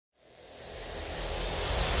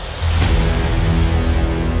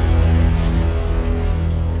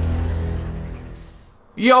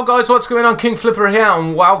Yo guys, what's going on? Kingflipper here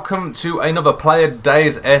and welcome to another Player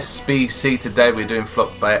Days SBC. Today we're doing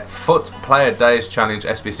FUT Player Days Challenge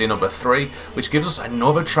SBC number 3, which gives us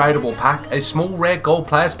another tradable pack, a small rare gold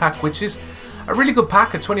players pack, which is a really good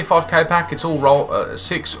pack, a 25k pack. It's all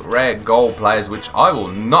 6 rare gold players, which I will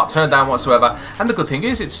not turn down whatsoever. And the good thing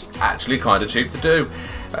is it's actually kind of cheap to do.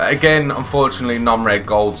 Again, unfortunately, non-rare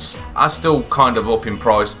golds are still kind of up in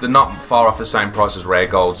price. They're not far off the same price as rare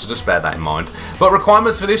golds, so just bear that in mind. But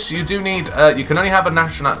requirements for this, you do need, you can only have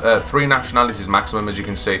a 3 nationalities maximum, as you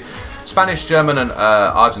can see. Spanish, German and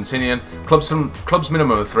Argentinian. Clubs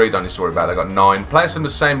minimum of 3, don't need to worry about it, I got 9. Players from the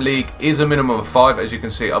same league is a minimum of 5, as you can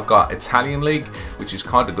see. I've got Italian league, which is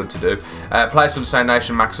kind of good to do. Players from the same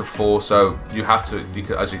nation, max of 4, so you have to,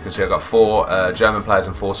 as you can see, I've got 4 German players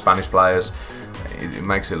and 4 Spanish players. It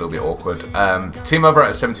makes it a little bit awkward. Team over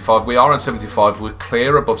at 75. We are on 75. We're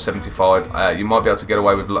clear above 75. You might be able to get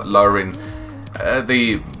away with lowering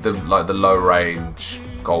the low range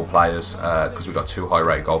gold players because we've got 2 high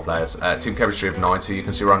rated gold players. Team chemistry of 90. You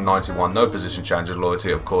can see we're on 91. No position changes.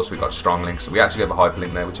 Loyalty, of course. We've got strong links. We actually have a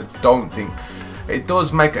hyperlink there, which I don't think. It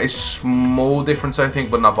does make a small difference, I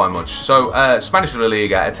think, but not by much. So Spanish La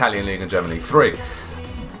Liga, Italian League, and German League 3.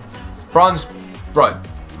 Bronze, right.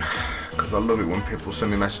 Because I love it when people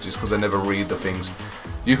send me messages because I never read the things.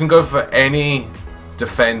 You can go for any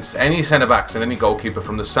defence, any centre backs and any goalkeeper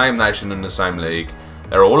from the same nation and the same league.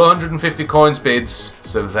 They're all 150 coins bids,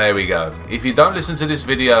 so there we go. If you don't listen to this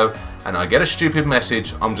video and I get a stupid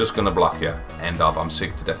message, I'm just going to block you. End of. I'm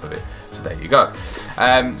sick to death of it. So there you go.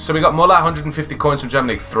 So we got Muller, 150 coins from German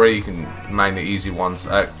League 3. You can name the easy ones.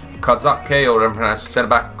 Kozaki, or whatever pronounced, centre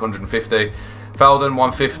back, 150. Felden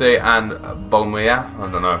 150 and Bomia, I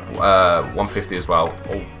don't know, 150 as well.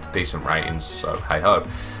 All decent ratings, so hey ho.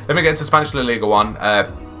 Then we get into Spanish La Liga 1.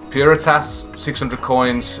 Puritas 600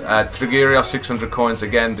 coins, Trigueros 600 coins.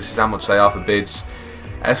 Again, this is how much they are for bids.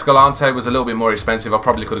 Escalante was a little bit more expensive. I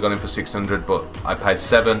probably could have got him for 600, but I paid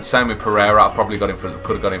 7. Same with Pereira. I probably could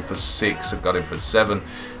have got him for 6. I got him for 7.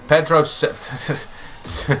 Pedro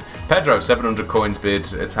 700 coins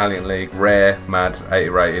bid, Italian league, rare, mad, 80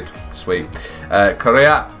 rated, sweet.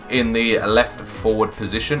 Correa in the left forward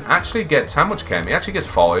position actually gets, how much came? He actually gets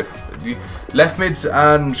 5. Left mids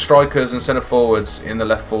and strikers and centre forwards in the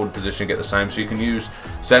left forward position get the same, so you can use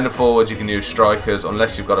centre forwards, you can use strikers,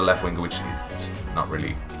 unless you've got a left winger, which is not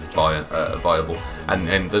really viable. And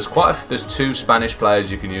there's there's 2 Spanish players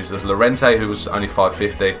you can use. There's Lorente, who was only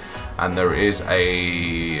 550, and there is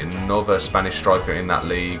another Spanish striker in that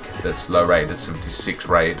league that's low rated, that's 76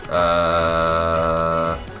 rated.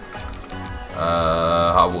 I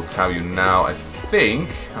will tell you now. I think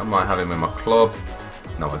I might have him in my club.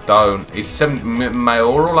 No, I don't. He's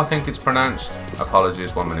Mayoral, I think it's pronounced.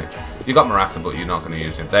 Apologies, 1 minute. You got Morata, but you're not going to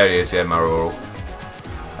use him. There he is, yeah, Mayoral.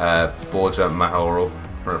 Borja Mayoral.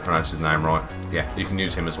 Pronounce his name right. Yeah, you can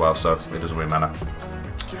use him as well, so it doesn't really matter.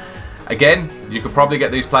 Again, you could probably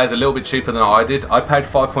get these players a little bit cheaper than I did. I paid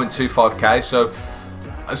 5.25k, so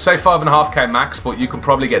I'd say 5.5k max, but you can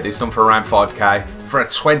probably get this done for around 5k for a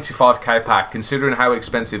 25k pack. Considering how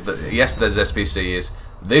expensive yesterday's SBC is,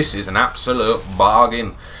 this is an absolute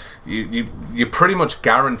bargain. You're pretty much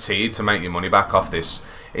guaranteed to make your money back off this.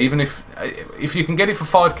 Even if you can get it for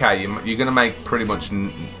 5k, you're going to make pretty much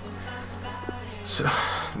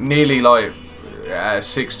nearly like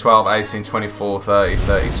 6, 12, 18, 24, 30,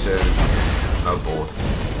 32. No board.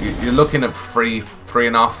 You're looking at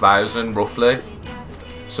 3,500 roughly,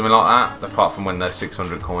 something like that. Apart from when they're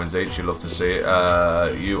 600 coins each, you love to see it.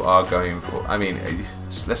 You are going for, I mean,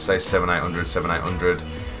 let's say 700, 800.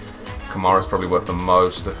 Kamara's probably worth the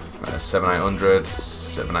most. 700,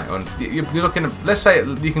 800. You're looking at, let's say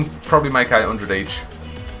you can probably make 800 each.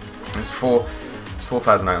 It's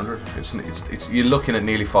 4,800. You're looking at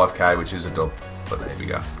nearly 5k, which is a dub. But there we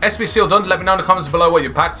go. SBC all done. Let me know in the comments below what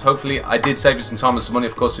you packed. Hopefully I did save you some time and some money.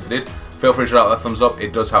 Of course, if you did, feel free to drop that thumbs up.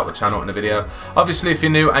 It does help the channel and the video. Obviously, if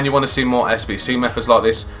you're new and you want to see more SBC methods like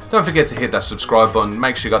this, don't forget to hit that subscribe button.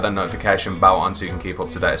 Make sure you got that notification bell on so you can keep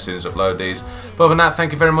up to date as soon as I upload these. But other than that,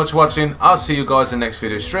 thank you very much for watching. I'll see you guys in the next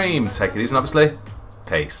video stream. Take it easy, and obviously,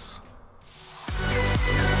 peace.